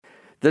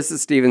This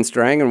is Stephen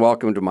Strang, and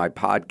welcome to my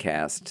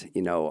podcast.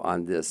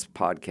 On this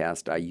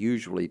podcast, I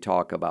usually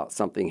talk about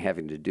something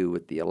having to do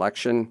with the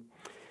election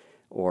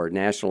or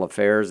national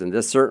affairs, and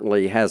this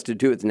certainly has to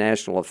do with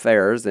national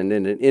affairs and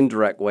in an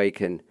indirect way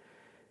can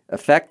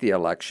affect the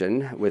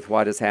election with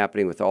what is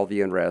happening with all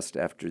the unrest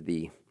after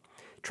the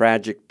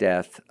tragic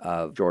death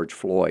of George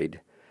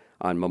Floyd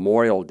on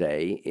Memorial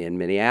Day in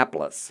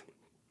Minneapolis.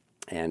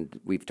 And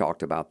we've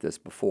talked about this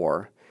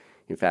before.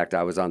 In fact,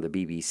 I was on the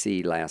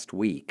BBC last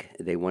week.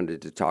 They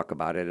wanted to talk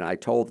about it, and I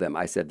told them,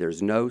 I said,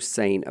 there's no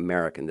sane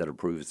American that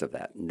approves of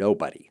that.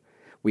 Nobody.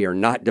 We are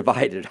not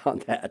divided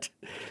on that.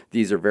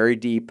 These are very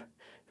deep,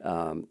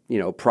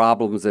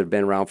 problems that have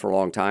been around for a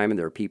long time, and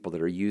there are people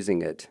that are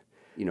using it,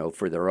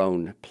 for their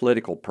own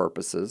political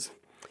purposes.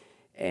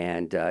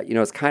 And,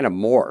 it's kind of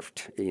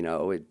morphed.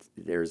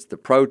 There's the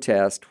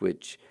protest,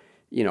 which,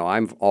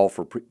 I'm all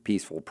for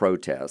peaceful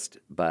protest,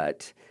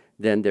 but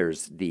then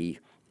there's the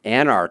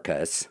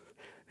anarchists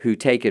who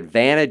take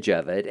advantage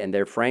of it, and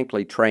they're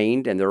frankly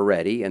trained and they're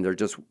ready, and they're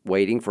just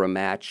waiting for a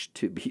match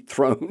to be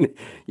thrown,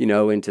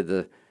 into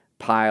the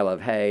pile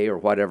of hay or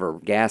whatever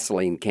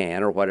gasoline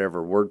can or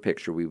whatever word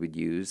picture we would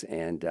use,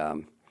 and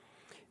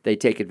they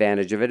take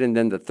advantage of it. And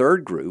then the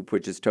third group,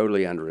 which is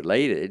totally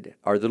unrelated,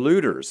 are the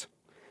looters.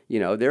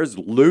 There's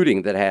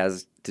looting that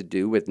has to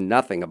do with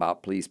nothing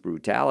about police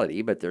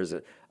brutality, but there's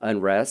an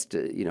unrest,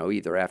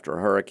 either after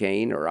a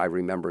hurricane or I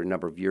remember a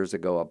number of years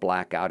ago a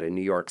blackout in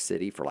New York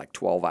City for like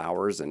 12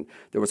 hours, and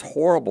there was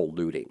horrible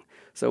looting.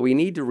 So we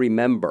need to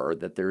remember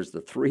that there's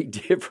the three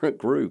different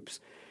groups.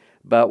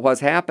 But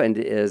what's happened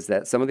is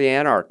that some of the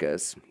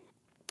anarchists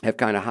have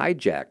kind of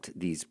hijacked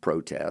these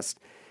protests,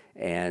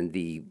 and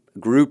the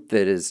group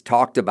that is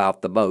talked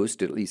about the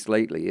most, at least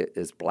lately,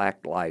 is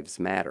Black Lives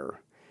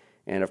Matter.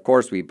 And, of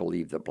course, we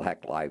believe that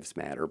Black Lives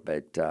Matter,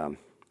 but,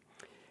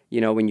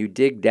 when you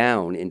dig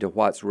down into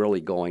what's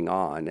really going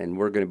on, and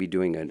we're going to be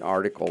doing an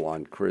article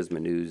on Charisma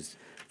News,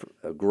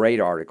 a great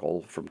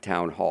article from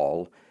Town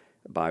Hall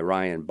by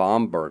Ryan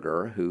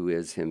Baumberger, who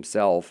is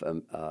himself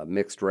a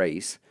mixed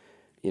race.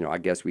 I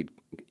guess we'd,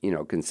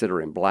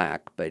 consider him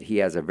black, but he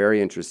has a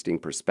very interesting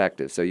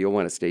perspective, so you'll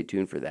want to stay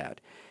tuned for that.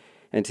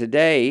 And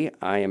today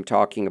I am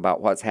talking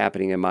about what's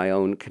happening in my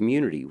own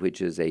community,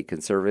 which is a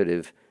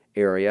conservative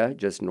area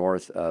just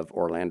north of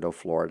Orlando,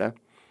 Florida.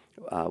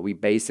 We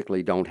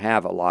basically don't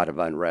have a lot of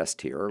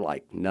unrest here,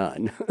 like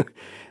none.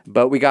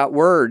 But we got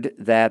word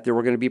that there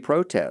were going to be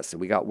protests, and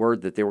we got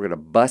word that they were going to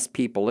bus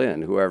people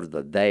in, whoever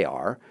they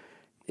are.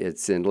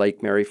 It's in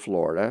Lake Mary,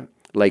 Florida.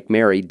 Lake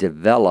Mary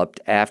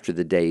developed after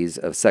the days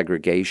of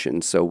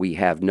segregation, so we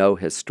have no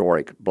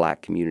historic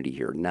black community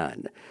here,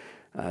 none.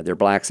 There are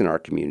blacks in our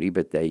community,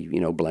 but they,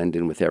 blend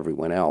in with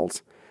everyone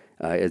else.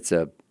 It's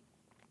a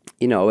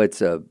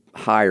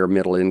higher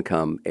middle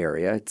income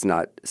area. It's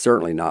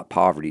certainly not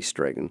poverty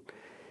stricken,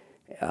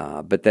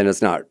 but then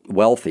it's not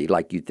wealthy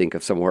like you'd think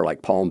of somewhere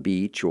like Palm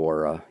Beach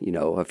or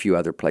a few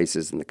other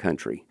places in the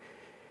country.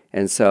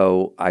 And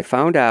so I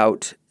found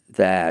out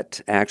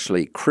that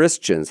actually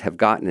Christians have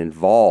gotten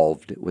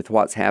involved with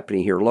what's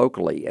happening here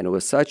locally, and it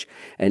was such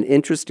an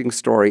interesting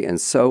story and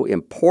so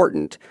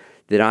important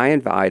that I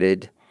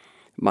invited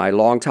my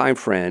longtime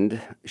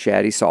friend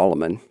Shaddy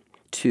Soliman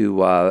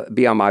to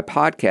be on my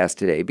podcast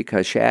today,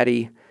 because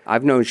Shaddy,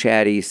 I've known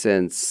Shaddy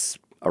since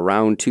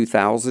around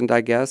 2000,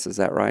 I guess. Is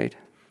that right?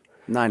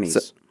 90s. So,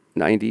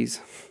 90s?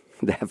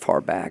 That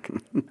far back.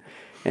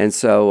 And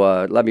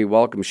so let me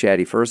welcome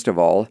Shaddy first of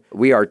all.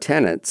 We are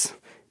tenants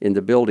in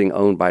the building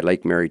owned by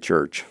Lake Mary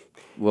Church.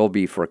 Will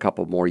be for a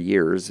couple more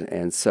years,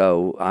 and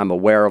so I'm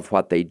aware of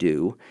what they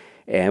do.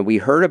 And we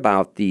heard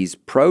about these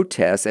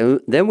protests, and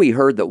then we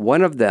heard that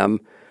one of them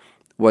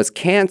was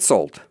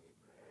canceled,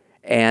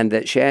 and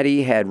that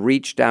Shaddy had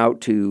reached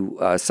out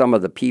to some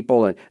of the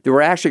people, and there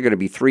were actually going to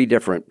be 3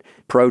 different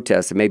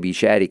protests, and maybe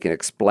Shaddy can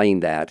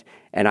explain that.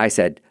 And I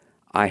said,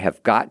 I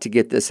have got to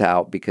get this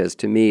out, because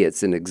to me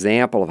it's an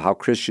example of how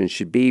Christians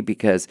should be,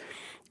 because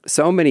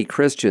so many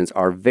Christians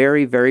are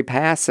very, very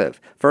passive.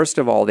 First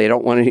of all, they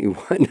don't want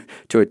anyone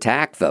to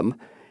attack them,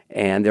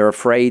 and they're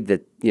afraid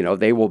that,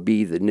 they will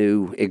be the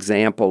new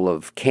example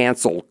of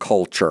cancel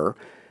culture,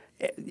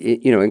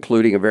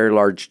 including a very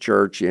large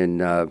church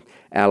in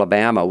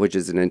Alabama, which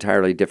is an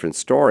entirely different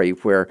story,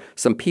 where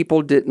some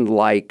people didn't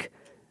like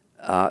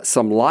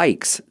some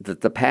likes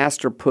that the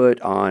pastor put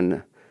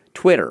on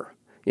Twitter.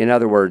 In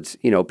other words,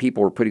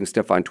 people were putting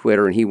stuff on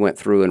Twitter, and he went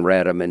through and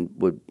read them and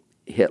would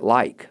hit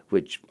like,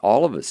 which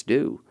all of us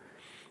do.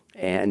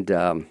 And,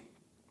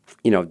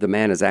 the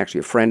man is actually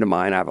a friend of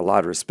mine. I have a lot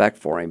of respect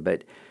for him,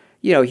 but,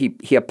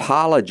 he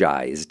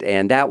apologized,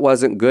 and that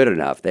wasn't good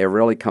enough. They're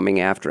really coming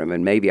after him,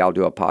 and maybe I'll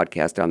do a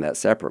podcast on that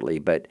separately.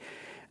 But,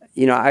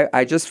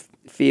 I just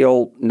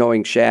feel,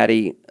 knowing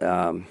Shaddy,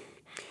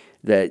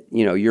 that,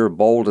 you're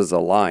bold as a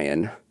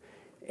lion.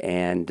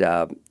 And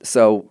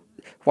so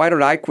why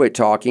don't I quit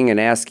talking and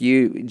ask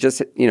you,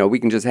 we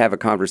can just have a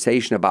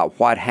conversation about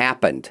what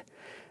happened.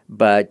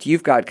 But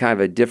you've got kind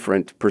of a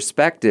different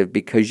perspective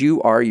because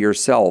you are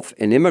yourself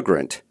an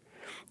immigrant.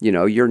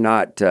 You're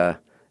not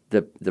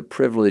the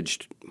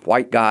privileged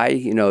white guy,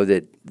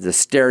 that the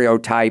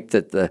stereotype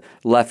that the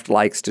left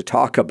likes to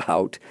talk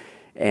about.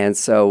 And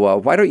so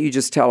why don't you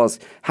just tell us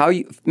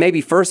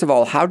maybe first of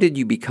all, how did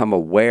you become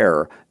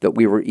aware that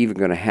we were even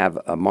going to have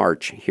a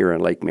march here in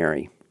Lake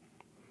Mary?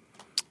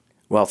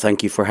 Well,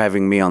 thank you for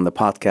having me on the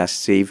podcast,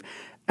 Steve.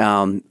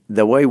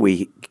 The way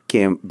we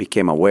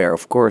became aware,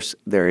 of course,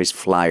 there is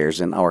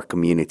flyers in our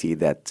community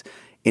that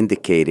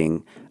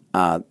indicating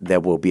there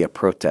will be a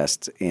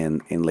protest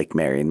in Lake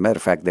Mary. As a matter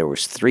of fact, there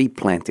was 3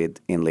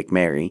 planted in Lake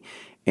Mary.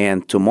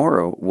 And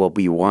tomorrow will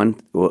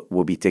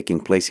be taking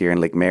place here in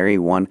Lake Mary,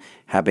 one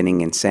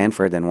happening in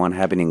Sanford and one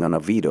happening on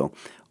Oviedo.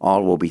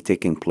 All will be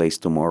taking place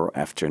tomorrow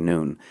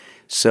afternoon.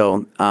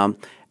 So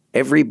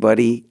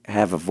everybody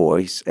have a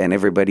voice, and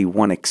everybody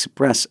want to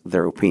express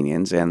their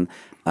opinions. And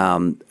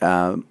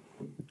the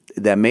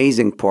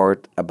amazing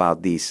part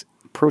about these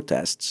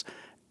protests,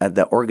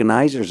 the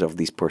organizers of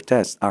these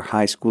protests are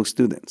high school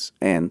students.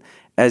 And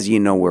as you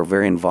know, we're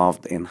very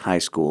involved in high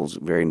schools,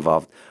 very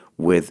involved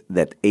with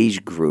that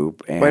age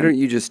group. And why don't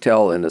you just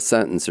tell in a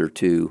sentence or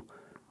two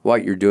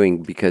what you're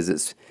doing, because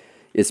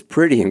it's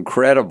pretty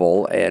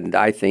incredible, and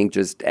I think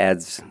just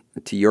adds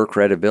to your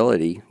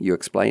credibility, you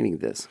explaining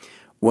this.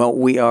 Well,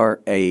 we are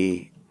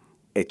a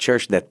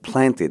church that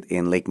planted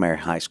in Lake Mary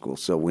High School.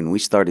 So when we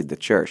started the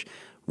church,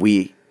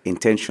 we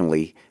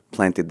intentionally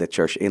planted the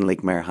church in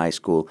Lake Mary High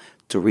School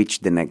to reach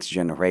the next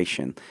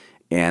generation.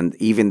 And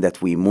even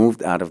that we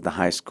moved out of the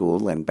high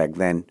school, and back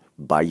then,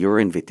 by your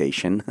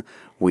invitation,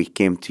 we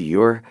came to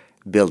your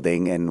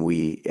building, and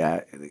we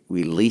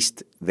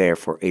leased there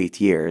for 8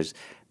 years.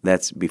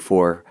 That's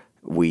before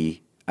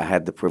we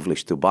had the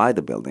privilege to buy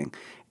the building.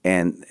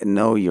 And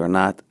no, you're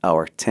not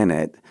our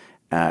tenant.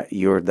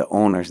 You're the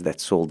owners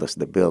that sold us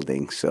the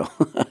building. So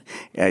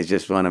I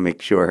just want to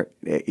make sure,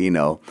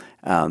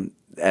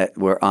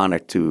 we're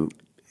honored to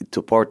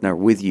partner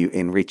with you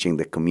in reaching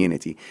the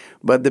community.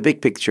 But the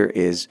big picture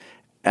is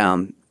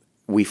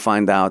we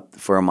find out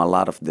from a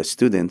lot of the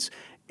students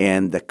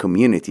and the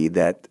community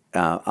that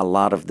a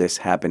lot of this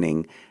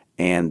happening,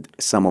 and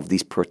some of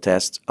these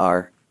protests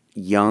are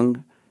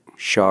young,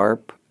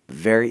 sharp,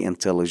 very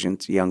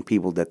intelligent young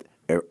people that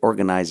are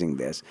organizing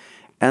this.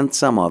 And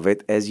some of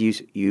it, as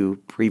you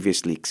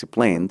previously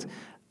explained,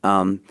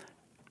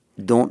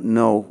 don't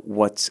know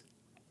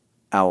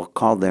I'll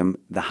call them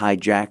the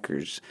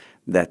hijackers,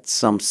 that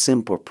some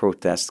simple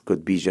protest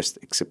could be just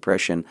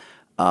expression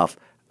of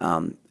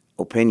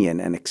opinion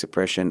and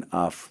expression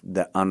of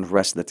the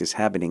unrest that is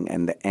happening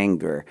and the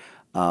anger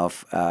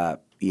of,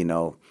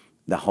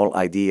 the whole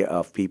idea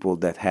of people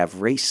that have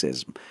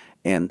racism.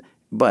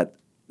 But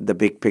the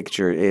big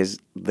picture is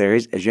there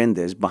is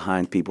agendas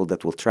behind people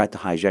that will try to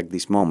hijack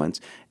these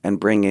moments and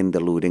bring in the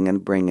looting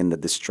and bring in the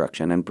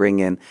destruction and bring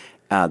in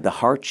the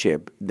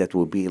hardship that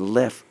will be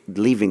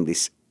leaving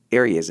these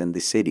areas and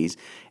these cities.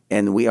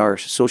 And we are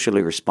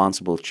socially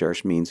responsible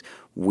church, means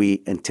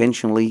we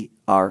intentionally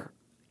are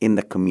in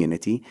the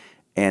community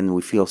and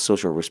we feel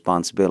social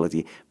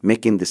responsibility.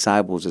 Making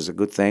disciples is a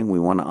good thing. We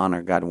want to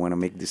honor God, we want to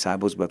make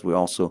disciples, but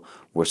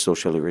we're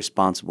socially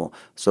responsible.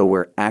 So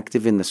we're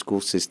active in the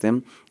school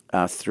system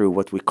through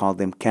what we call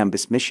them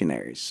campus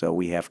missionaries. So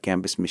we have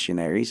campus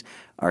missionaries,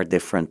 our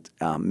different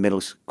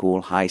middle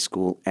school, high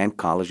school, and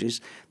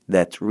colleges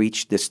that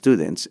reach the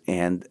students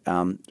and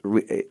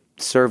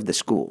serve the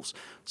schools.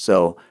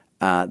 So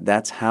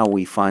that's how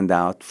we find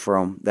out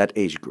from that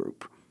age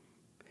group.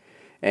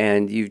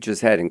 And you've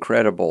just had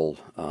incredible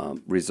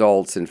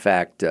results. In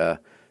fact,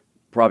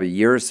 probably a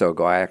year or so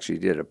ago, I actually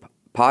did a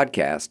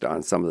podcast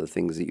on some of the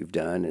things that you've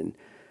done. And,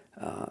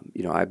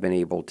 I've been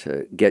able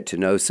to get to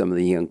know some of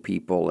the young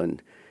people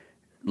and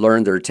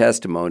learn their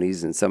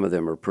testimonies, and some of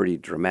them are pretty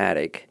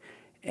dramatic.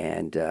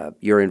 And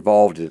you're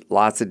involved at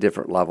lots of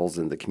different levels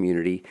in the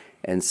community.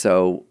 And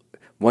so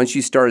once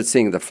you started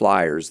seeing the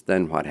flyers,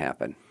 then what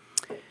happened?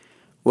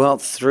 Well,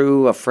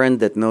 through a friend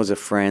that knows a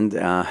friend,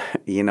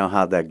 you know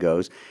how that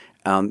goes.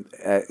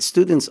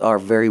 Students are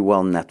very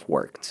well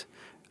networked.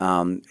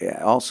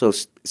 Also,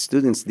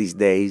 students these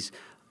days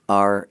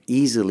are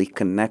easily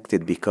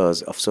connected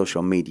because of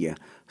social media.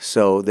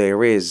 So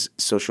there is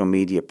social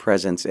media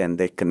presence, and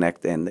they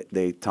connect and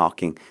they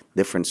talking,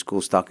 different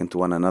schools talking to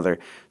one another.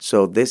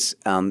 So this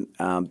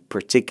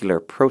particular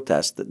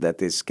protest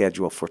that is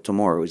scheduled for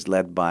tomorrow is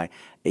led by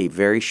a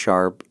very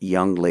sharp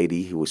young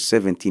lady who was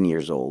 17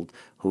 years old,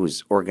 who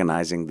is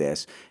organizing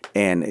this.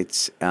 And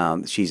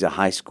she's a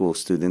high school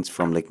student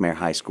from Lake Mary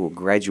High School,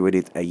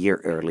 graduated a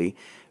year early,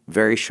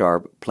 very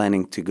sharp,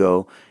 planning to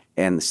go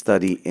and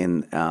study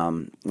in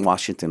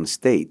Washington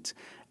State.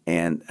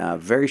 And a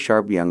very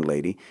sharp young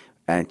lady.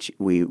 And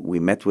we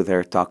met with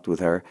her, talked with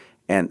her.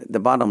 And the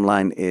bottom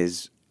line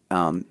is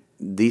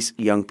these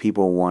young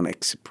people want to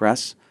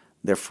express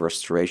their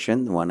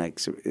frustration, want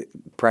to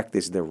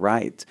practice their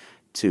right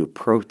to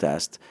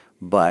protest.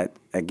 But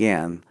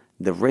again,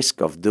 the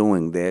risk of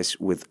doing this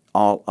with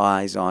all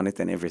eyes on it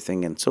and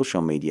everything in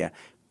social media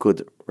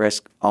could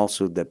risk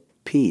also the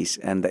peace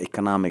and the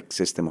economic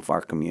system of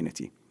our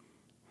community.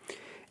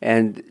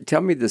 And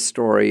tell me the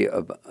story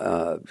of,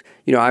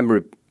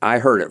 I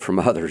heard it from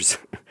others,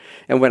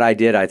 And when I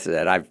did, I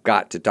said, I've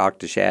got to talk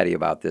to Shaddy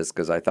about this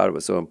because I thought it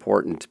was so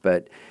important.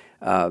 But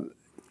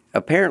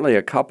apparently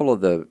a couple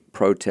of the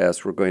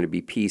protests were going to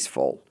be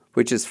peaceful,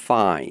 which is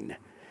fine.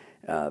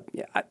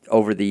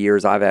 Over the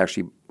years, I've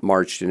actually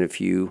marched in a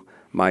few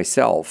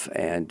myself,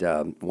 and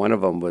one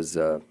of them was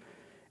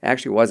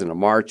actually wasn't a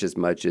march as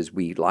much as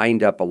we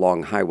lined up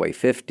along Highway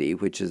 50,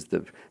 which is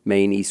the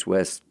main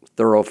east-west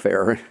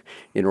thoroughfare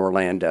in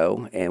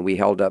Orlando, and we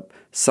held up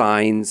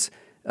signs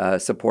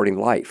supporting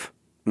life.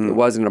 It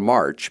wasn't a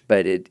march,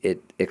 but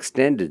it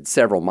extended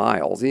several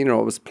miles. You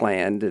know, it was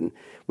planned, and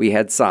we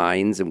had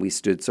signs, and we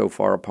stood so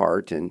far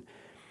apart, and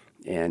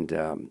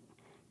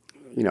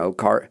you know,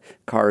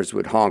 cars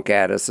would honk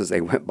at us as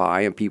they went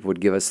by, and people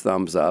would give us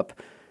thumbs up.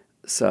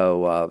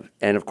 So,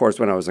 and of course,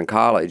 when I was in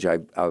college, I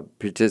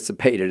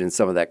participated in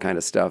some of that kind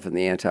of stuff in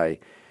the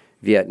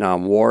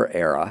anti-Vietnam War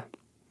era,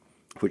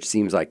 which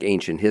seems like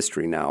ancient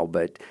history now.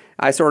 But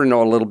I sort of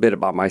know a little bit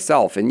about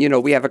myself. And, you know,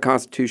 we have a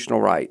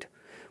constitutional right.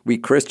 We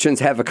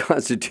Christians have a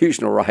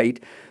constitutional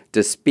right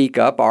to speak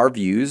up our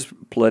views,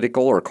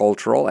 political or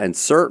cultural, and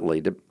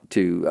certainly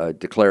to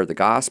declare the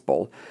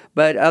gospel.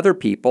 But other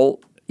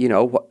people, you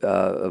know,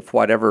 of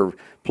whatever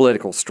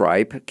political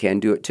stripe can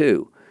do it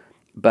too.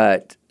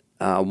 But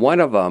one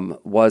of them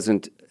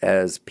wasn't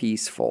as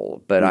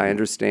peaceful, but I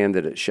understand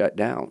that it shut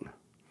down.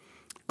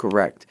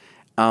 Correct.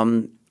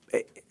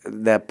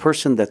 The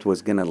person that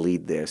was going to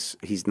lead this,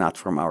 he's not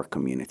from our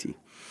community.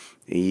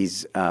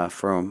 He's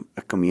from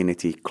a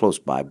community close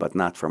by, but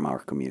not from our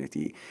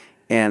community.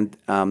 And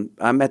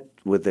I met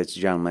with this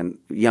gentleman,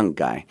 young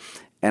guy,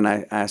 and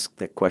I asked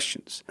the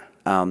questions.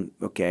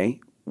 Okay,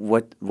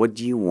 what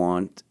do you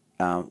want?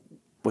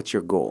 What's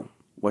your goal?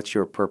 What's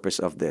your purpose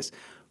of this?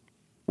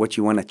 What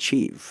you want to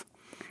achieve?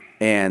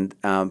 And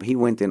he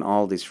went in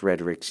all these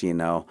rhetorics, you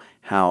know,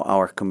 how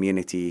our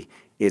community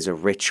is a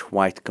rich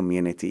white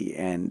community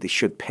and they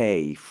should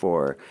pay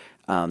for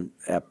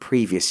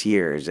previous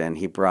years. And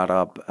he brought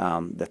up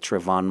the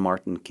Trayvon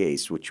Martin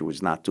case, which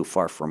was not too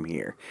far from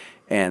here.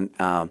 And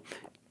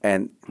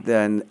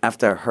then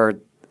after I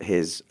heard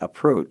his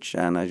approach,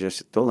 and I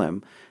just told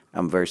him,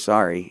 I'm very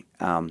sorry,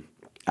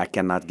 I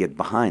cannot get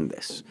behind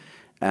this.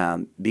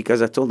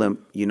 Because I told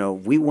him, you know,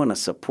 we want to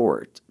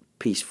support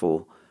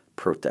peaceful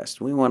protest.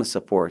 We want to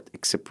support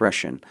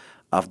expression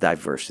of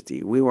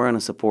diversity. We want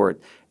to support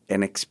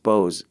and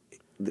expose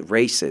the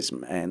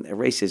racism. And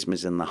racism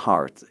is in the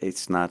heart.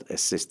 It's not a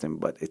system,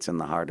 but it's in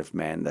the heart of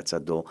man. That's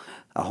a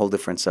whole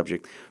different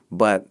subject.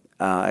 But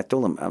I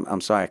told him,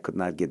 I'm sorry I could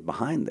not get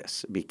behind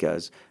this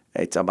because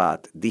it's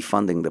about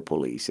defunding the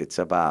police. It's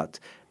about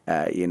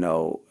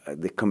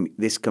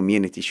this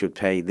community should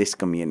pay this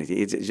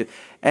community.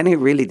 And he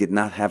really did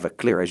not have a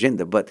clear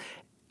agenda, but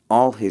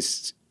all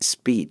his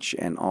speech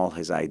and all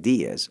his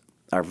ideas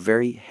are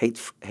very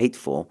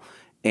hateful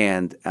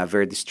and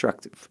very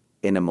destructive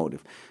in a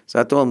motive. So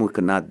I told him we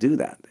could not do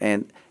that.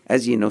 And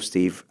as you know,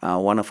 Steve,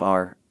 one of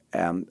our,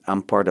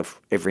 I'm part of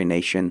Every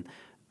Nation.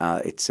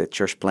 It's a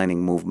church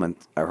planting movement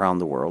around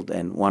the world.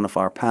 And one of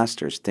our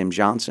pastors, Tim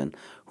Johnson,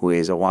 who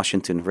is a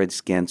Washington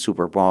Redskins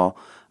Super Bowl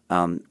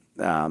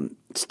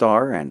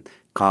star and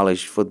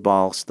college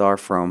football star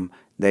from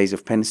days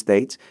of Penn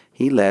State,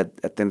 he led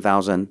a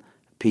 10,000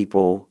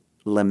 people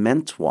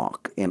lament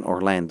walk in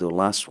Orlando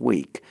last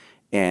week.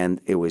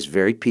 And it was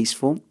very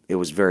peaceful. It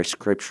was very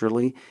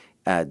scripturally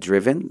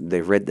driven.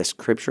 They read the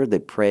scripture. They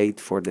prayed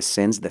for the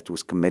sins that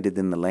was committed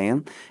in the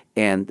land.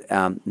 And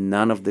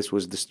none of this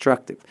was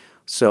destructive.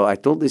 So I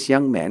told this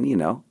young man, you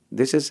know,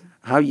 this is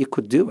how you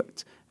could do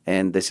it.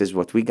 And this is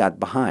what we got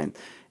behind.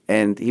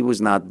 And he was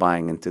not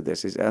buying into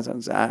this.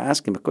 I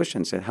asked him a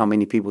question. I said, how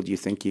many people do you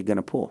think you're going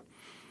to pull?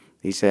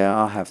 He said,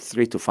 I'll have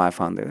 300 to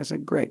 500. I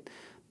said, great.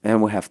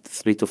 And we'll have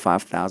 3,000 to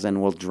 5,000.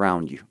 We'll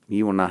drown you.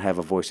 You will not have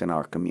a voice in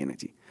our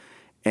community.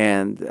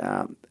 And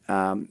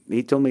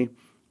he told me,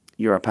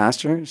 you're a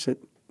pastor? I said,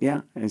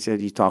 yeah. And he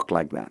said, you talk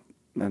like that.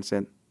 And I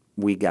said,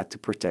 we got to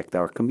protect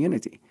our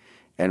community.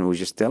 And we're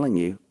just telling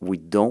you, we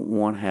don't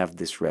want to have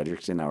this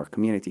rhetoric in our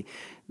community.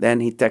 Then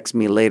he texts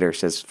me later,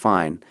 says,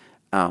 fine,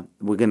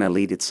 we're going to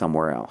lead it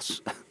somewhere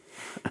else.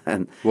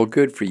 And, well,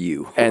 good for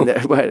you.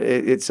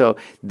 And so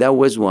that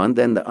was one.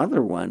 Then the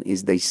other one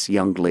is this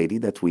young lady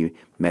that we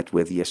met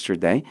with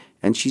yesterday,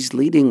 and she's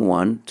leading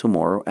one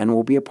tomorrow, and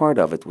we'll be a part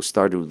of it. We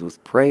started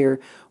with prayer.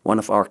 One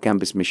of our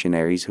campus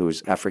missionaries, who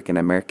is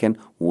African-American,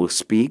 will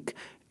speak,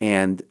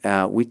 and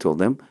we told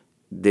them,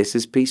 this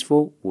is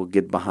peaceful. We'll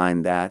get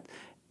behind that,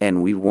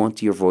 and we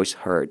want your voice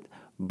heard,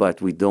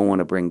 but we don't want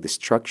to bring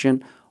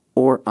destruction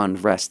or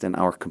unrest in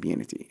our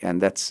community,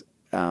 and that's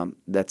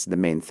the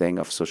main thing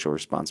of social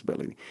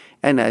responsibility.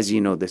 And as you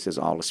know, this is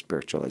all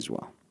spiritual as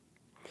well.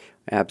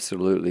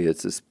 Absolutely.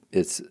 It's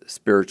a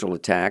spiritual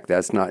attack.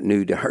 That's not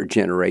new to our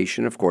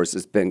generation. Of course,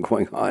 it's been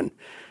going on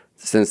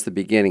since the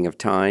beginning of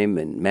time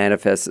and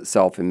manifests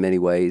itself in many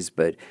ways.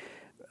 But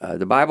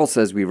the Bible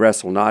says we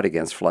wrestle not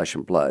against flesh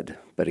and blood,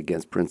 but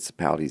against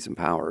principalities and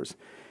powers.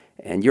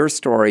 And your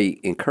story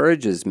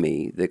encourages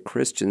me that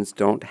Christians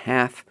don't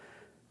have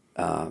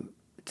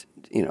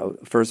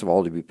first of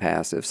all, to be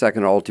passive.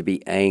 Second of all, to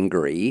be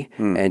angry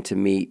and to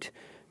meet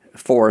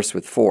force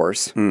with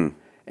force.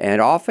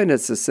 And often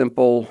it's as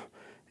simple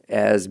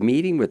as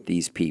meeting with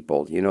these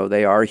people.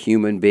 They are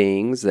human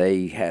beings.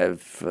 They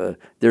have,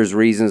 there's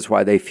reasons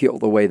why they feel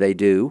the way they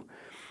do.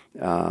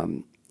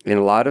 In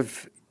a lot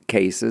of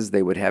cases,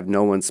 they would have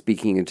no one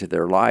speaking into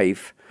their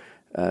life,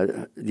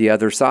 the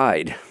other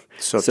side,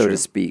 so to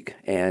speak.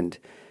 And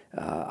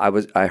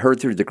I heard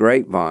through the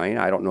grapevine,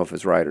 I don't know if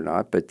it's right or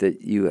not, but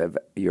that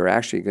you're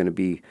actually going to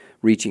be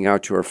reaching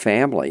out to her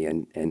family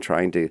and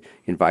trying to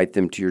invite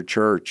them to your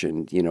church,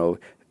 and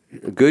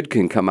good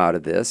can come out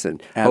of this.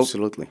 And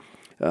absolutely.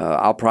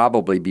 I'll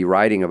probably be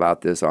writing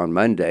about this on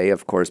Monday.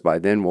 Of course, by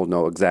then we'll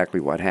know exactly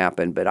what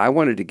happened. But I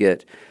wanted to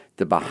get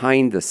the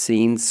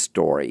behind-the-scenes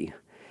story.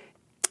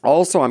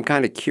 Also, I'm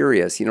kind of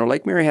curious.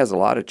 Lake Mary has a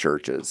lot of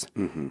churches,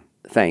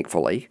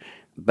 thankfully.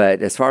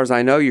 But as far as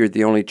I know, you're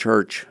the only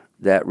church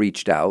that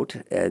reached out.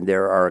 And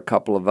there are a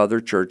couple of other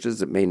churches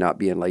that may not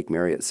be in Lake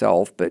Mary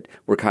itself, but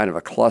we're kind of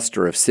a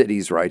cluster of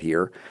cities right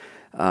here.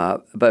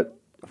 But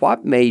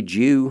what made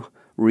you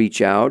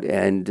reach out,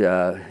 and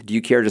do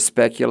you care to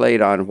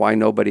speculate on why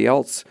nobody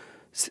else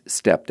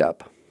stepped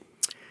up?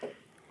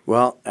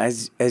 Well,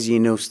 as you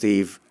know,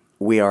 Steve,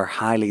 we are a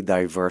highly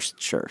diverse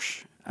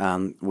church.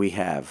 We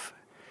have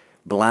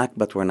Black,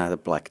 but we're not a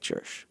Black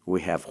church.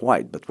 We have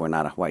white, but we're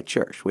not a white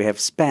church. We have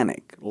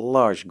Hispanic,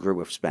 large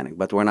group of Hispanic,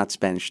 but we're not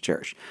Spanish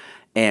church.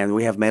 And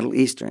we have Middle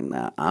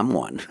Eastern. I'm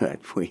one, but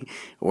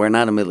we're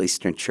not a Middle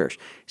Eastern church.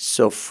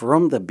 So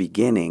from the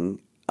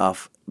beginning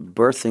of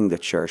birthing the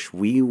church,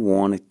 we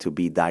wanted to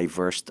be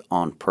diverse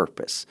on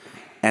purpose.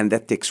 And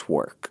that takes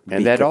work.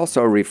 And that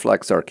also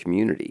reflects our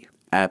community.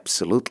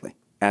 Absolutely.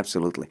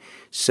 Absolutely.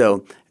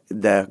 So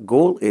the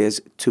goal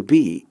is to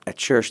be a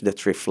church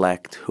that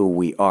reflects who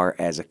we are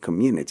as a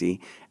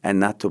community and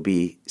not to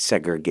be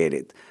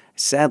segregated.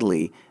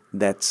 Sadly,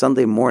 that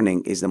Sunday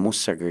morning is the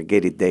most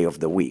segregated day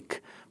of the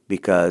week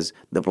because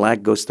the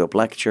Black goes to a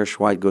Black church,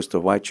 white goes to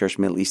a white church,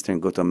 Middle Eastern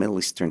go to a Middle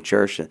Eastern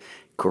church,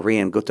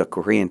 Korean go to a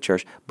Korean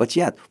church. But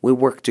yet, we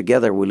work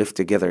together, we live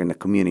together in a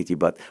community.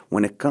 But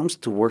when it comes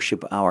to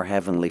worship our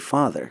Heavenly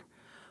Father,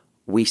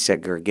 we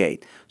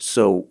segregate.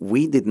 So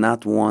we did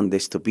not want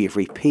this to be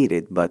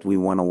repeated, but we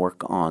want to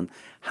work on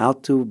how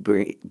to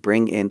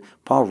bring in,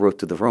 Paul wrote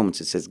to the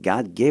Romans, it says,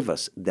 God gave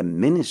us the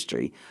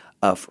ministry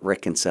of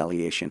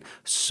reconciliation.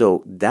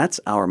 So that's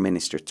our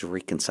ministry, to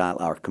reconcile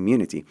our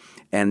community.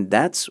 And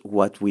that's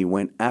what we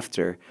went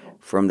after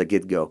from the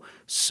get-go.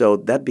 So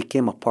that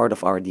became a part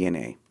of our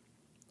DNA.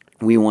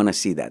 We want to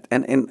see that.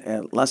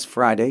 And last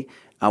Friday,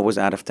 I was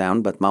out of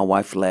town, but my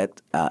wife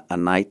led a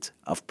night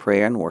of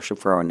prayer and worship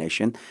for our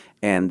nation,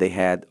 and they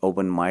had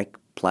open mic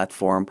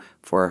platform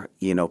for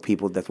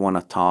people that want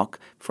to talk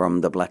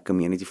from the Black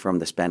community, from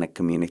the Hispanic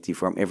community,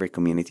 from every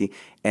community,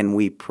 and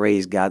we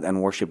praise God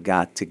and worship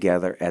God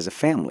together as a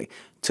family.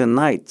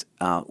 Tonight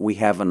we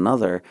have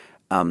another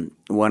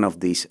one of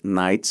these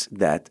nights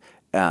that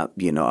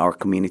our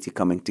community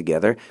coming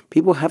together.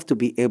 People have to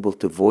be able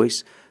to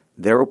voice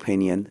their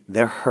opinion,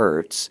 their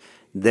hurts,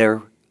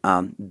 their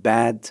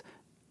bad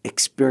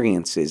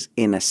experiences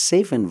in a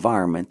safe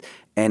environment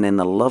and in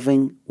a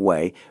loving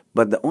way.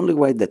 But the only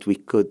way that we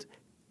could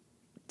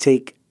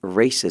take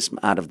racism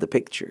out of the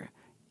picture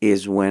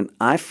is when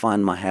I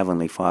find my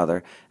Heavenly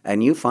Father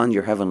and you find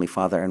your Heavenly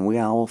Father and we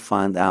all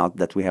find out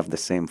that we have the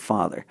same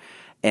Father.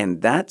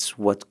 And that's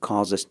what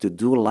causes us to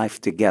do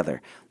life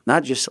together,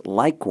 not just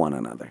like one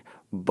another,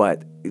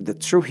 but the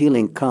true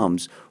healing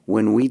comes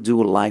when we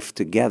do life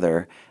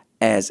together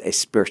as a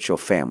spiritual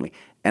family.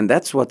 And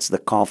that's what the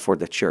call for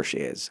the church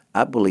is.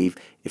 I believe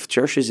if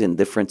churches in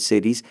different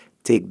cities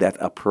take that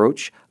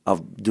approach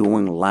of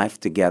doing life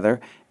together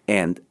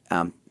and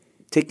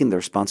taking the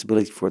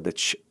responsibility for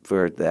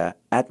the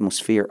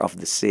atmosphere of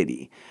the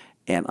city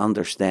and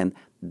understand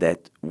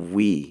that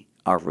we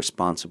are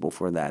responsible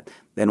for that,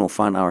 then we'll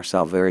find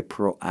ourselves very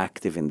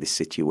proactive in these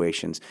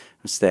situations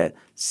instead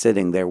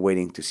sitting there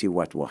waiting to see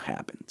what will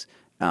happen.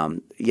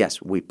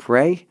 Yes, we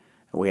pray.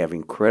 We have an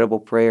incredible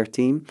prayer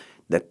team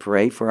that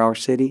pray for our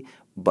city,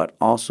 but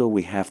also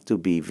we have to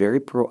be very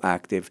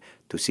proactive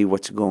to see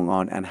what's going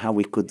on and how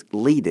we could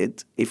lead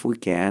it, if we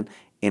can,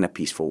 in a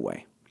peaceful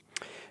way.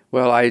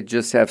 Well, I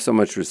just have so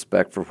much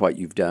respect for what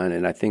you've done,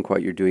 and I think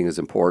what you're doing is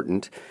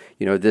important.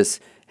 This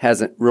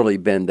hasn't really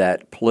been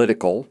that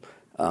political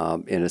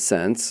in a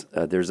sense.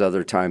 There's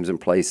other times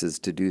and places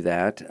to do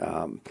that.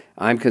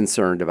 I'm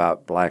concerned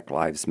about Black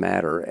Lives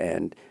Matter,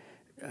 and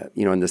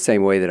in the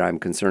same way that I'm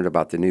concerned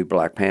about the new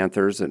Black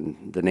Panthers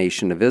and the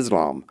Nation of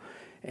Islam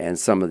and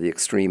some of the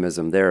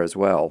extremism there as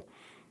well.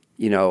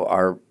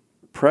 Our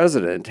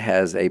president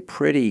has a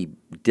pretty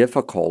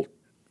difficult,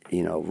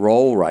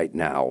 role right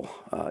now.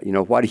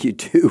 What do you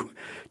do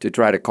to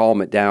try to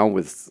calm it down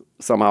with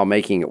somehow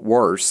making it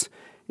worse?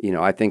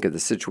 I think of the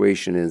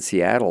situation in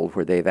Seattle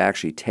where they've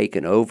actually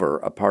taken over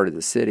a part of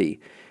the city,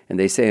 and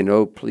they say a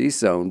no police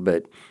zone,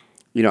 but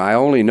I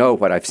only know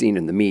what I've seen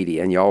in the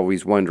media, and you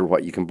always wonder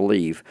what you can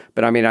believe.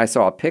 But I mean, I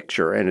saw a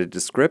picture and a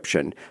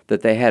description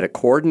that they had it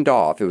cordoned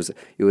off.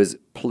 It was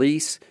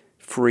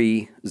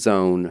police-free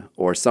zone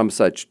or some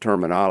such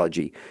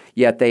terminology.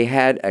 Yet they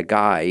had a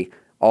guy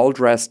all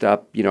dressed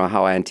up,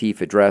 how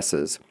Antifa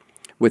dresses,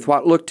 with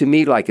what looked to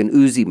me like an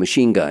Uzi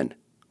machine gun.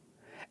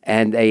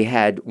 And they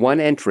had one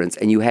entrance,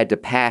 and you had to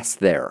pass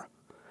there.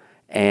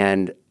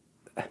 And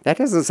that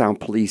doesn't sound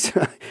police.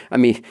 I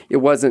mean, it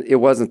wasn't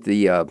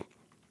the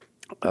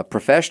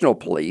professional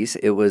police.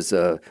 It was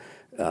a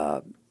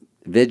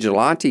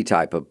vigilante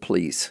type of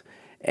police.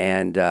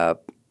 And,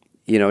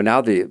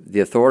 now the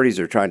authorities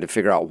are trying to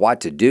figure out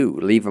what to do.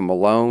 Leave them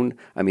alone.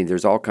 I mean,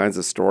 there's all kinds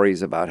of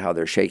stories about how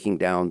they're shaking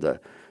down the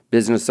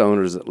business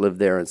owners that live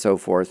there and so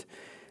forth.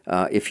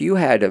 If you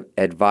had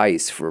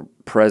advice for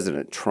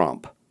President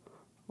Trump,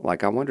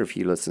 like, I wonder if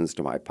he listens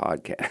to my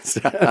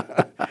podcast.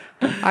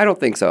 I don't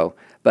think so.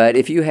 But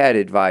if you had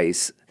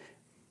advice,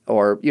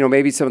 or,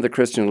 maybe some of the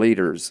Christian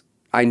leaders,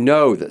 I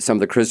know that some of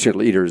the Christian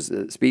leaders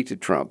that speak to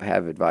Trump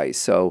have advice.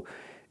 So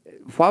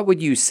what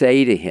would you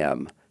say to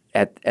him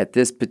at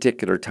this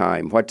particular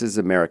time? What does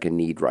America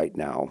need right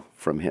now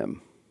from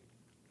him?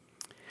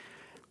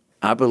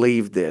 I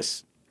believe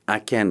this. I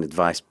can't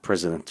advise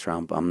President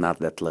Trump. I'm not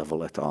that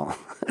level at all.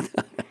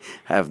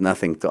 I have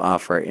nothing to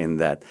offer in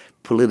that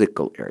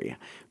political area.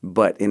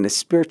 But in the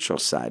spiritual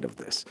side of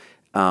this,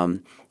 I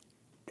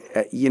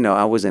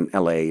was in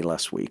L.A.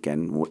 last week,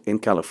 and in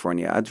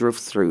California, I drove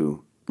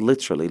through,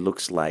 literally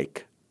looks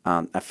like,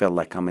 I felt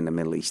like I'm in the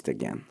Middle East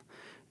again.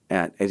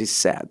 And it is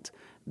sad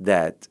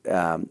that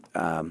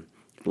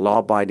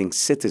law-abiding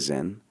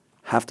citizens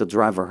have to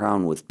drive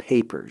around with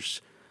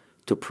papers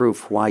to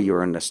prove why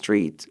you're on the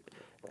street,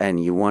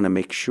 and you want to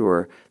make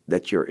sure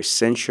that you're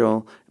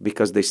essential,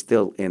 because they're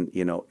still in,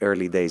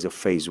 early days of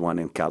phase 1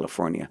 in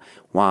California.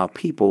 While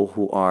people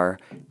who are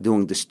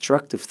doing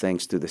destructive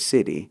things to the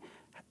city,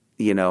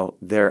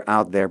 they're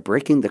out there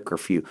breaking the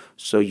curfew.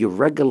 So you're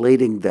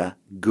regulating the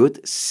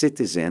good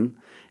citizen,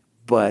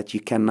 but you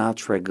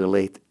cannot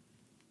regulate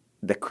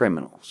the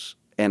criminals.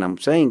 And I'm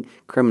saying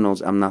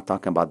criminals, I'm not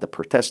talking about the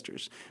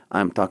protesters.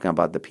 I'm talking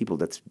about the people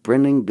that's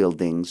burning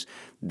buildings,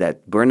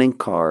 that burning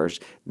cars,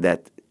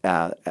 that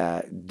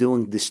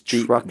doing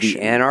destruction.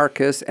 The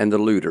anarchists and the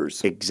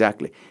looters.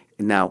 Exactly.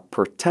 Now,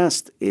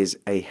 protest is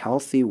a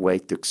healthy way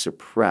to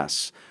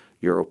express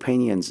your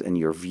opinions and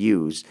your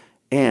views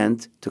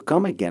and to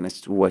come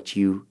against what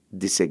you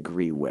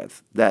disagree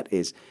with. That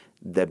is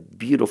the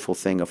beautiful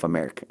thing of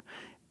America.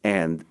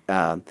 And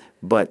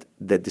but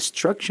the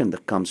destruction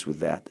that comes with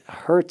that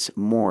hurts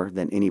more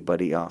than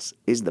anybody else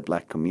is the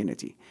black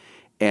community.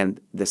 And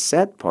the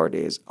sad part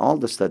is all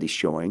the studies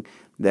showing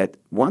that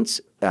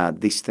once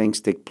these things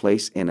take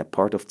place in a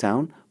part of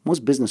town,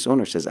 most business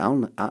owners says,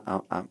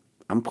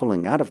 I'm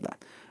pulling out of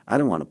that. I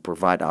don't want to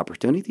provide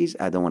opportunities.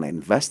 I don't want to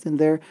invest in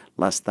there.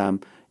 Last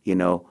time,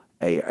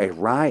 a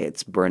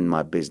riots burned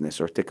my business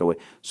or took away.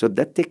 So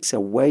that takes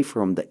away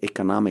from the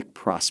economic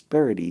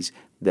prosperities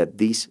that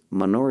these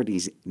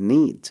minorities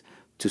need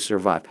to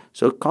survive.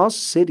 So it causes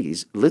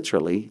cities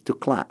literally to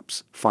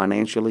collapse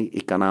financially,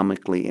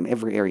 economically, in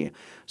every area.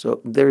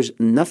 So there's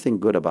nothing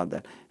good about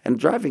that. And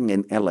driving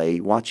in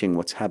LA, watching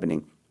what's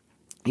happening,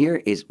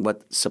 here is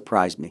what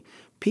surprised me.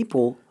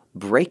 People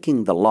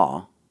breaking the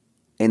law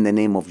in the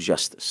name of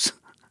justice.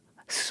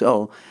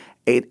 So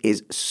it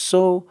is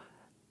so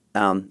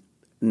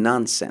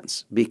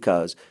nonsense,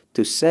 because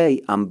to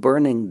say I'm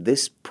burning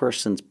this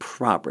person's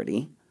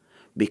property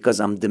because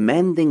I'm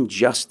demanding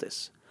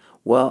justice.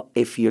 Well,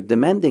 if you're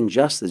demanding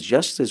justice,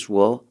 justice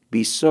will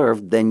be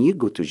served, then you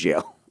go to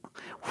jail.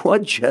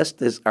 What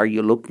justice are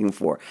you looking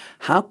for?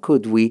 How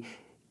could we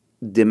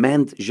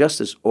demand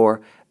justice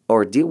or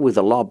deal with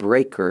a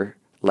lawbreaker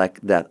like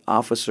that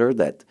officer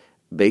that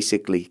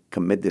basically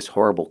commit this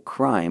horrible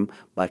crime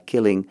by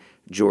killing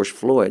George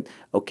Floyd?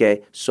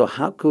 Okay, so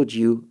how could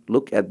you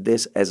look at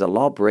this as a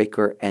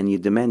lawbreaker and you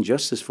demand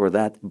justice for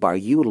that by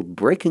you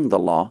breaking the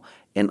law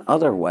in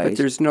other ways? But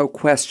there's no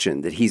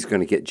question that he's going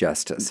to get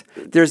justice.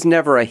 There's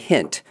never a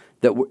hint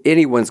that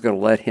anyone's going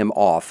to let him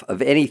off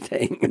of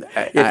anything.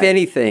 If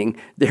anything,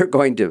 they're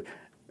going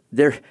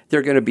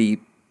to be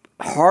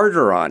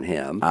harder on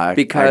him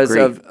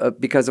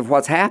because of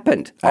what's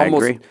happened. I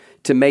agree.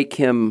 To make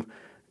him.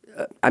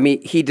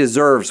 He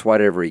deserves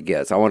whatever he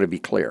gets. I want to be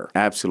clear.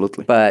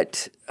 Absolutely.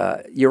 But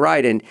you're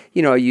right. And,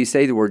 you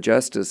say the word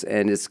justice,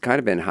 and it's kind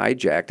of been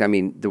hijacked. I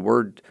mean,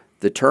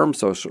 the term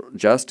social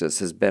justice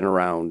has been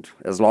around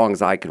as long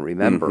as I can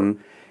remember.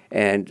 Mm-hmm.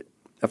 And,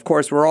 of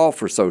course, we're all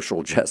for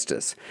social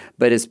justice.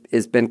 But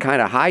it's been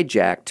kind of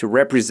hijacked to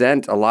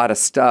represent a lot of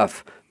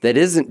stuff that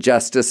isn't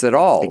justice at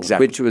all,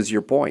 exactly. Which was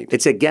your point.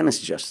 It's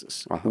against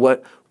justice. Uh-huh.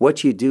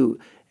 What you do,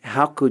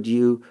 how could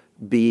you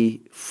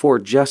be for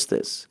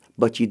justice,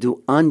 but you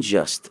do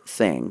unjust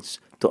things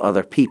to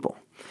other people?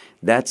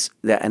 That's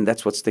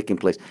what's taking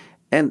place.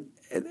 And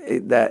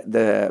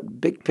the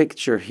big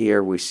picture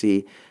here, we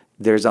see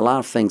there's a lot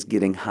of things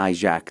getting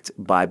hijacked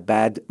by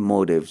bad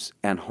motives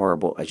and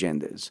horrible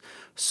agendas.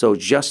 So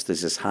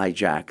justice is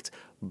hijacked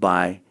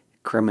by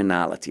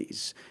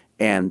criminalities,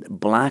 and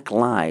Black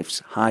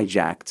lives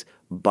hijacked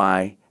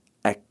by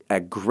a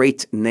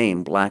great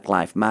name, Black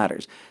Lives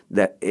Matters,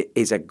 that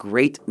is a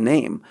great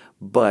name,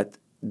 but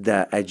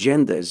the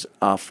agendas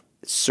of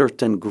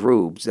certain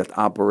groups that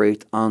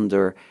operate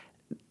under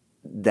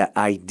the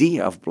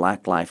idea of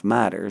Black Lives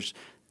Matters,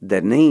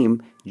 the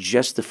name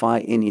justify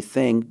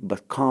anything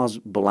but cause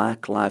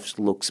Black lives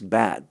looks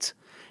bad.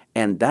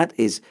 And that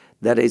is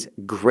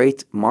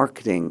great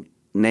marketing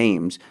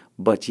names,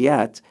 but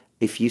yet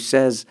if you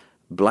says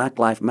Black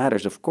Lives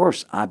Matters, of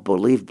course I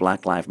believe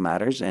Black Lives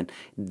Matters, and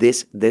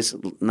this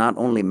not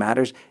only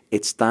matters,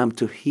 it's time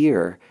to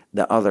hear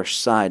the other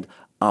side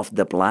of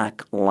the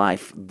Black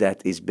life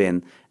that is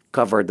been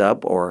covered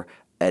up or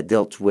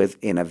dealt with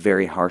in a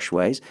very harsh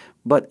ways.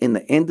 But in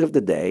the end of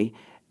the day,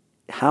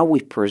 how we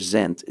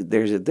present,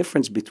 there's a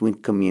difference between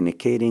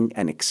communicating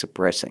and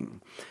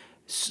expressing.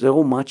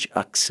 So much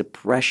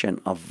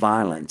expression of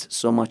violence,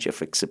 so much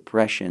of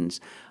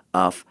expressions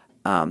of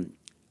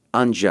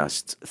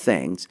unjust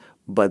things,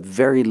 but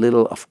very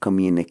little of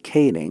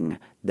communicating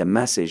the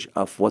message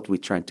of what we're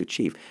trying to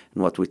achieve.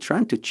 And what we're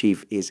trying to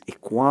achieve is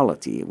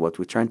equality. What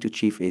we're trying to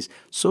achieve is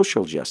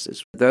social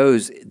justice.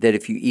 Those that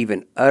if you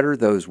even utter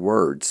those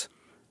words,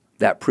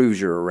 that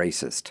proves you're a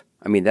racist.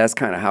 I mean, that's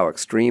kind of how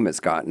extreme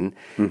it's gotten.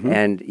 Mm-hmm.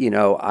 And, you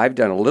know, I've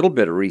done a little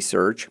bit of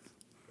research,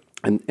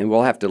 and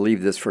we'll have to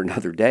leave this for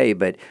another day,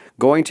 but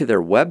going to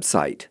their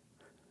website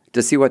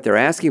to see what they're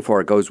asking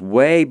for, it goes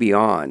way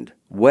beyond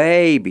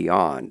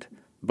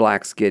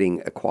blacks getting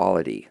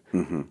equality.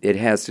 Mm-hmm. It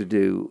has to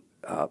do,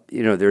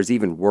 there's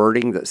even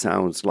wording that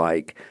sounds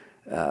like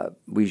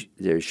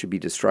there should be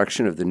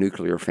destruction of the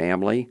nuclear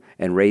family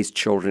and raise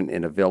children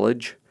in a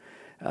village,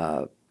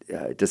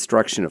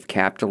 destruction of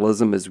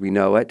capitalism as we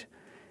know it,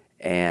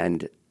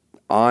 and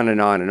on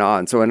and on and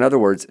on. So in other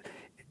words,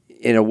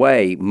 in a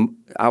way,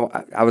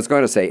 I was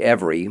going to say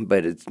every,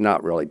 but it's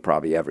not really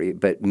probably every,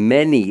 but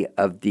many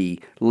of the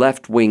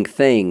left-wing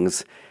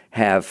things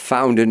have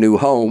found a new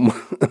home,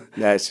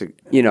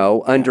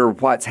 under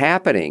what's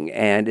happening.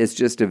 And it's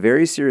just a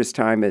very serious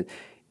time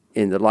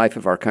in the life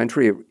of our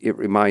country. It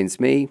reminds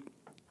me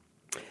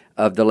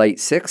of the late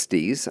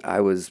 60s.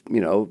 I was,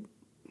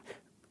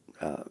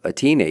 a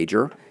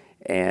teenager,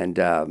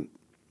 and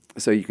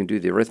so you can do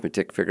the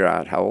arithmetic, figure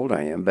out how old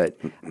I am. But,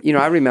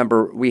 I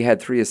remember we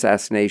had 3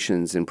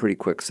 assassinations in pretty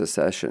quick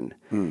succession.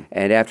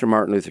 And after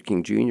Martin Luther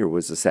King Jr.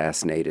 was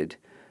assassinated,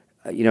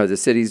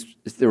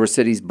 there were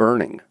cities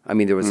burning. I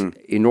mean, there was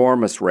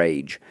enormous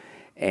rage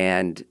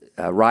and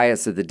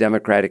riots at the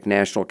Democratic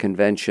National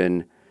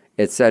Convention,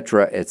 et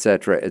cetera, et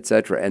cetera, et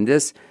cetera. And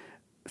this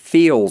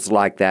feels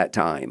like that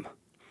time.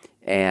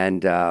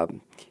 And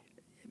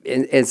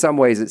in some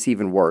ways, it's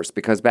even worse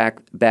because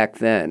back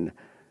then,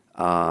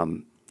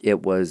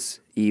 it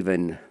was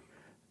even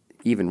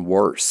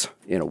worse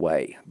in a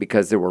way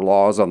because there were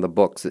laws on the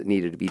books that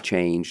needed to be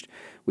changed.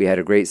 We had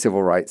a great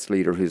civil rights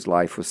leader whose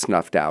life was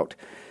snuffed out.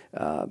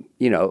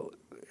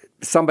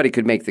 Somebody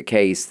could make the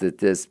case that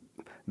this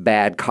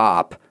bad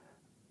cop,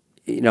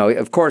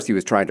 of course he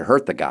was trying to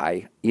hurt the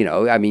guy.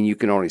 I mean, you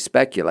can only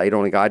speculate.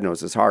 Only God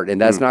knows his heart,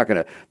 and that's not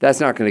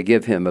gonna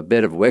give him a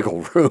bit of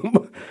wiggle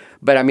room.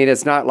 But I mean,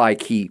 it's not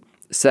like he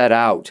set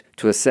out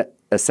to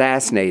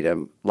assassinate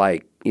him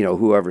like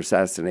whoever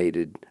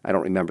assassinated. I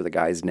don't remember the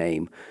guy's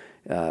name.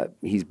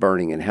 He's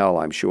burning in hell,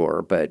 I'm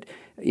sure. But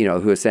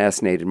who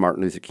assassinated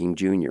Martin Luther King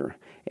Jr.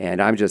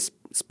 And I'm just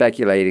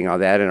speculating on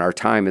that, and our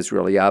time is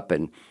really up.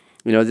 And,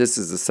 this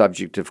is a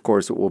subject, of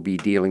course, that we'll be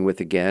dealing with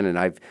again, and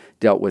I've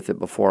dealt with it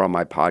before on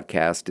my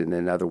podcast and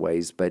in other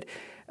ways. But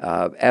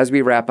as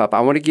we wrap up,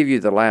 I want to give you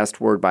the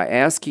last word by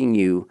asking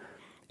you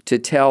to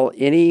tell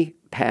any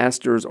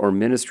pastors or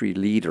ministry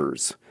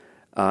leaders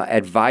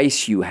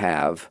advice you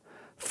have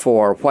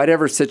for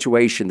whatever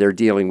situation they're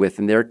dealing with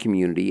in their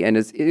community. And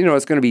it's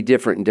going to be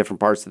different in different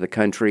parts of the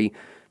country.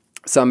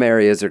 Some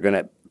areas are going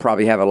to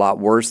probably have a lot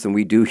worse than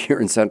we do here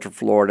in Central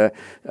Florida.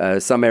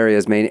 Some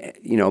areas may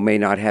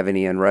not have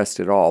any unrest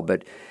at all.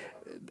 But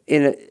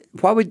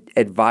what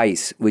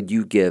advice would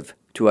you give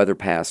to other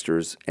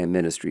pastors and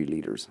ministry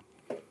leaders?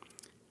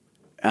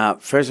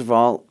 First of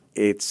all,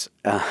 it's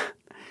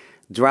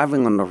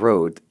driving on the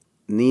road.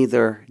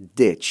 Neither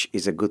ditch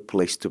is a good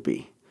place to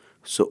be.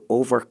 So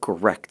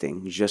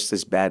overcorrecting just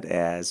as bad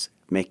as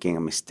making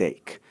a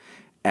mistake.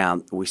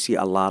 And we see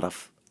a lot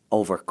of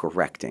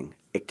overcorrecting,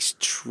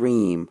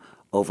 extreme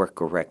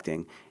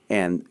overcorrecting.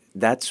 And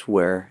that's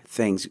where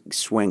things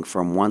swing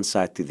from one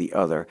side to the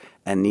other,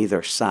 and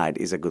neither side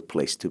is a good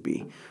place to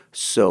be.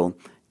 So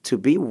to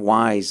be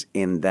wise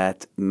in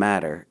that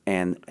matter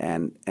and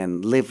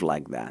live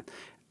like that,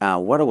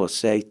 what I will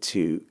say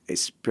to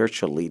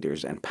spiritual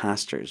leaders and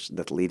pastors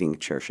that leading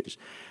churches,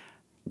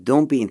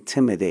 don't be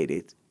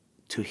intimidated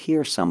to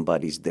hear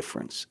somebody's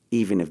difference,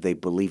 even if they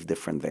believe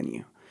different than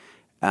you.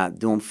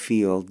 Don't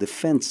feel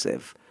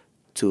defensive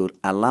to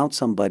allow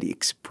somebody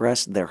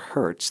express their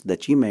hurts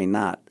that you may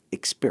not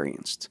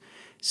experienced,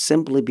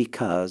 simply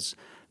because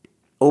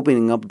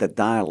opening up the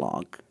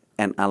dialogue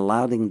and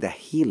allowing the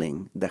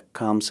healing that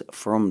comes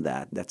from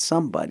that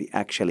somebody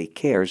actually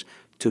cares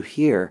to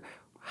hear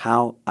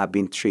how I've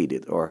been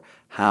treated or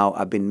how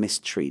I've been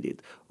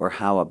mistreated or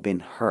how I've been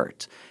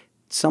hurt.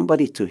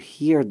 Somebody to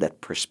hear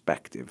that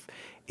perspective.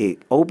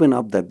 It opens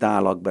up the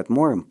dialogue, but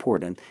more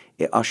important,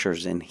 it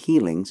ushers in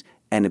healings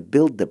and it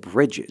builds the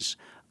bridges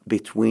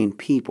between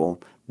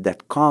people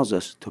that cause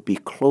us to be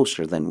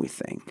closer than we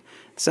think.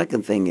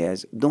 Second thing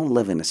is, don't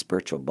live in a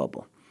spiritual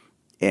bubble.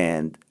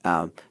 And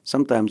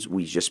sometimes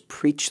we just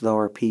preach to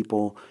our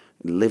people,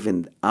 live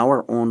in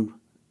our own,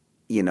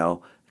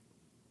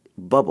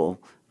 bubble,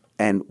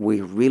 and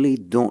we really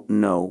don't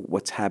know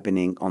what's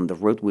happening on the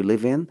road we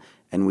live in,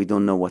 and we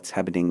don't know what's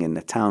happening in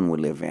the town we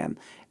live in.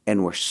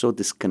 And we're so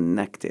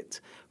disconnected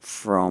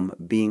from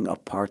being a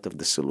part of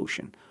the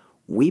solution.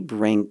 We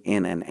bring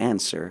in an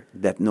answer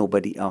that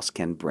nobody else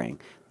can bring.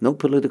 No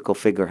political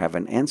figure have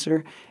an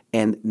answer,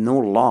 and no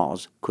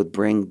laws could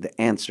bring the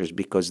answers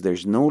because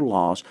there's no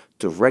laws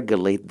to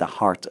regulate the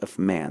heart of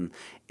man.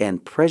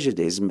 And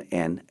prejudice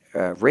and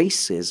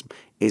racism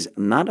is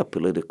not a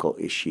political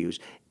issue.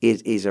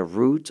 It is a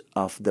root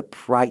of the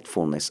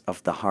pridefulness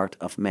of the heart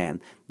of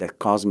man that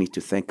caused me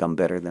to think I'm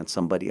better than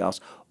somebody else,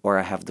 or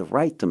I have the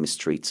right to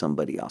mistreat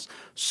somebody else.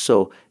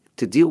 So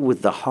to deal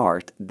with the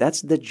heart,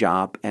 that's the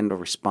job and the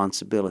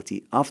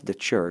responsibility of the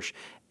church.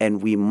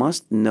 And we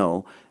must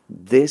know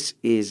this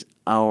is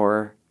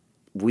our,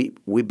 we're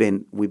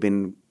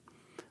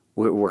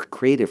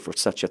created for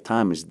such a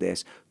time as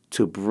this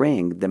to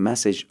bring the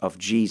message of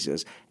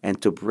Jesus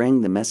and to bring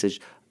the message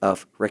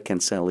of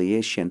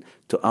reconciliation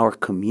to our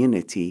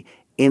community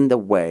in the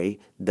way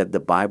that the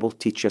Bible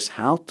teaches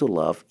how to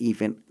love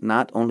even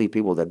not only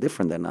people that are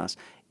different than us,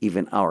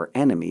 even our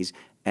enemies,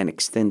 and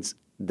extends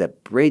the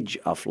bridge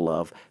of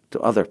love to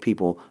other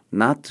people,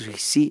 not to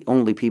see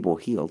only people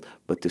healed,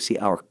 but to see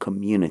our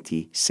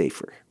community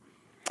safer.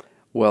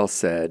 Well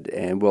said,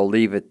 and we'll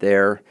leave it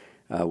there.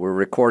 We're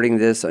recording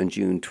this on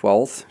June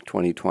 12th,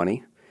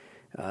 2020.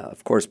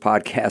 Of course,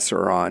 podcasts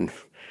are on,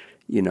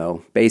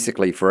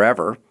 basically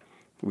forever.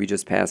 We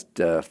just passed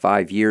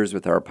 5 years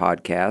with our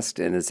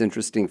podcast, and it's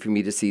interesting for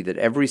me to see that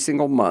every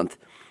single month,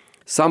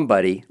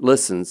 somebody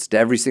listens to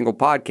every single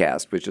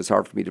podcast, which is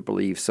hard for me to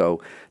believe.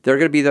 So there are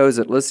going to be those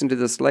that listen to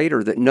this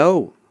later that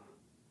know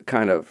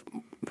kind of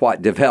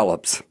what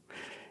develops.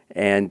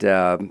 And,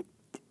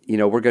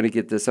 we're going to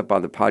get this up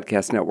on the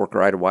podcast network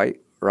right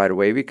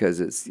away because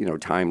it's,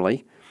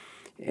 timely.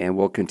 And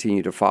we'll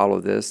continue to follow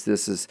this.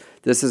 This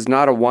is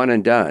not a one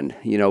and done.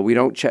 We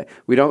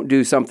don't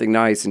do something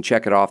nice and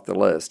check it off the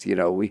list.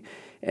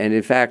 And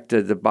in fact,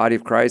 the body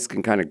of Christ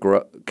can kind of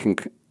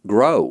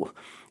grow.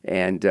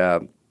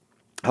 And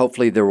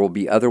hopefully there will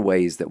be other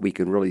ways that we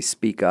can really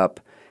speak up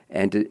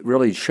and to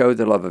really show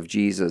the love of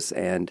Jesus.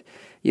 And,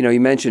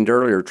 you mentioned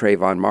earlier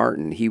Trayvon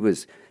Martin. He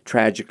was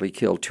tragically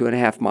killed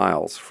 2.5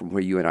 miles from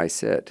where you and I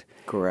sit.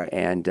 Correct.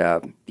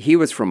 And he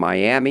was from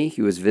Miami.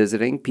 He was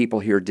visiting.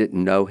 People here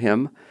didn't know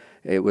him.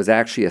 It was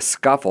actually a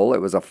scuffle. It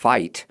was a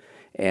fight.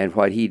 And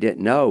what he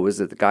didn't know was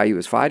that the guy he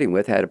was fighting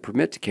with had a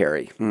permit to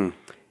carry.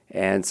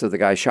 And so the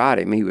guy shot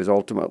him. He was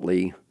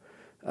ultimately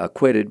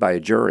acquitted by a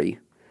jury.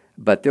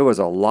 But there was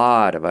a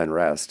lot of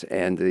unrest.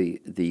 And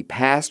the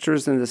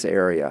pastors in this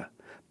area,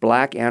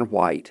 black and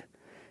white,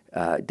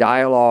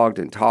 dialogued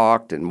and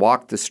talked and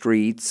walked the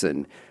streets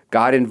and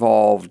got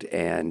involved.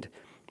 And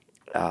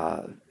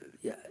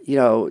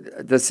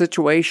the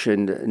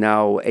situation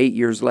now 8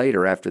 years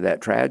later after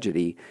that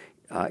tragedy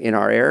in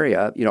our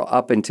area,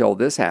 up until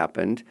this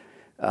happened,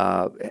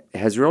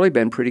 has really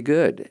been pretty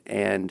good.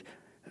 And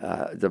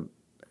I've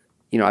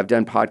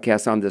done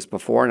podcasts on this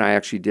before, and I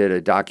actually did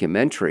a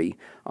documentary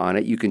on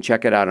it. You can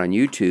check it out on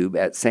YouTube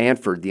at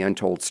Sanford, The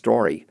Untold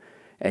Story,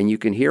 and you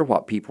can hear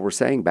what people were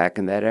saying back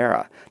in that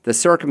era. The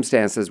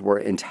circumstances were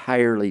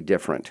entirely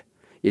different.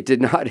 It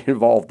did not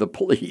involve the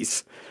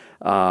police.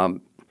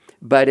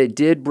 But it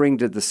did bring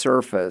to the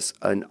surface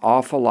an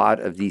awful lot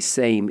of these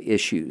same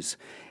issues,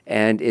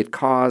 and it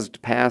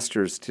caused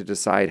pastors to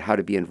decide how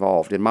to be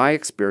involved. And my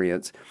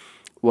experience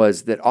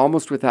was that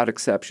almost without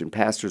exception,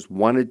 pastors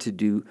wanted to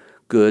do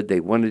good.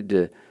 They wanted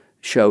to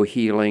show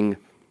healing.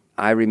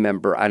 I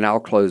remember, and I'll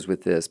close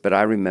with this, but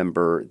I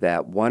remember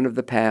that one of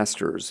the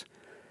pastors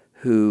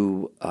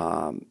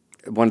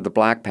one of the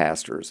black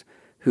pastors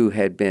who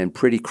had been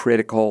pretty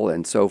critical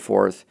and so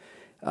forth,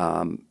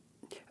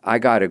 I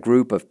got a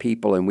group of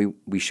people, and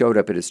we showed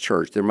up at his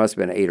church. There must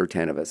have been 8 or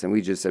 10 of us, and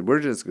we just said, we're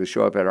just going to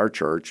show up at our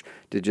church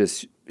to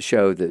just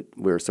show that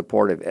we're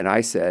supportive. And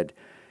I said,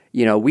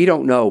 we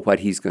don't know what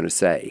he's going to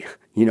say.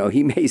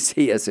 He may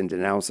see us and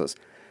denounce us.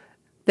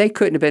 They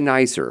couldn't have been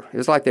nicer. It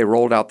was like they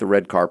rolled out the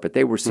red carpet.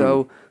 They were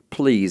so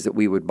pleased that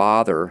we would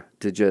bother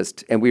to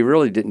and we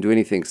really didn't do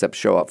anything except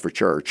show up for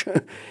church.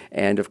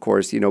 And, of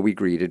course, we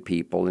greeted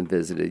people and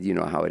visited. You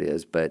know how it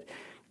is. But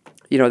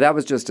that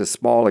was just a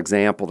small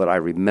example that I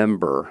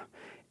remember,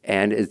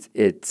 and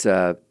it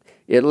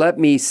let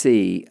me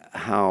see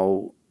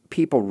how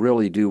people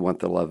really do want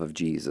the love of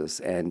Jesus,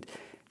 and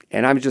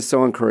I'm just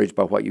so encouraged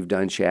by what you've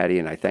done, Shaddy,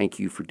 and I thank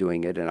you for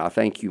doing it, and I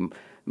thank you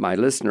my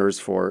listeners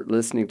for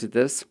listening to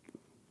this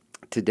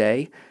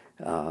today.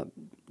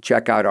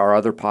 Check out our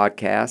other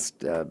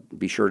podcast.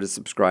 Be sure to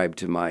subscribe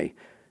to my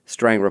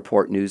Strang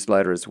Report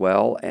newsletter as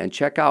well. And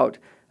check out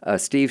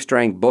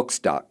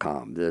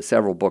SteveStrangBooks.com. The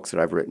several books that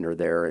I've written are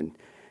there,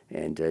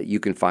 and you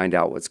can find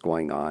out what's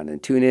going on.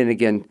 And tune in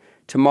again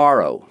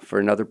tomorrow for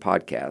another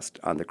podcast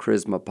on the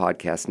Charisma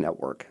Podcast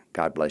Network.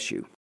 God bless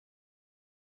you.